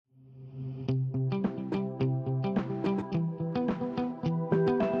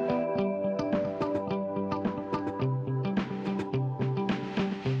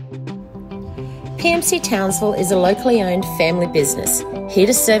PMC Townsville is a locally owned family business, here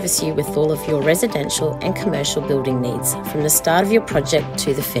to service you with all of your residential and commercial building needs from the start of your project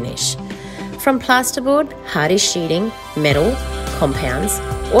to the finish. From plasterboard, hardy sheeting, metal, compounds,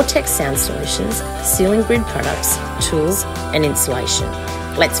 Ortex sound solutions, ceiling grid products, tools and insulation.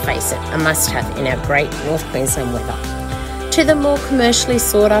 Let's face it, a must-have in our great North Queensland weather. To the more commercially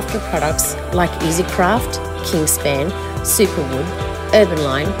sought-after products like EasyCraft, Kingspan, Superwood,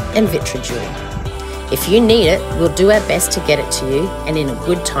 Urbanline and Vitrajewel. If you need it, we'll do our best to get it to you and in a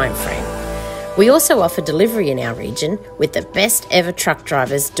good time frame. We also offer delivery in our region with the best ever truck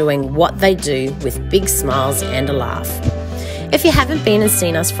drivers doing what they do with big smiles and a laugh. If you haven't been and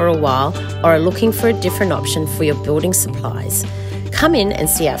seen us for a while or are looking for a different option for your building supplies, come in and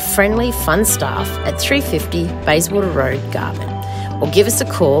see our friendly, fun staff at 350 Bayswater Road, Garbutt, or give us a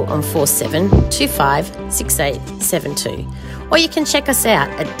call on 4725 6872. Or you can check us out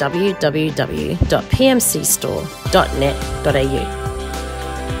at www.pmcstore.net.au.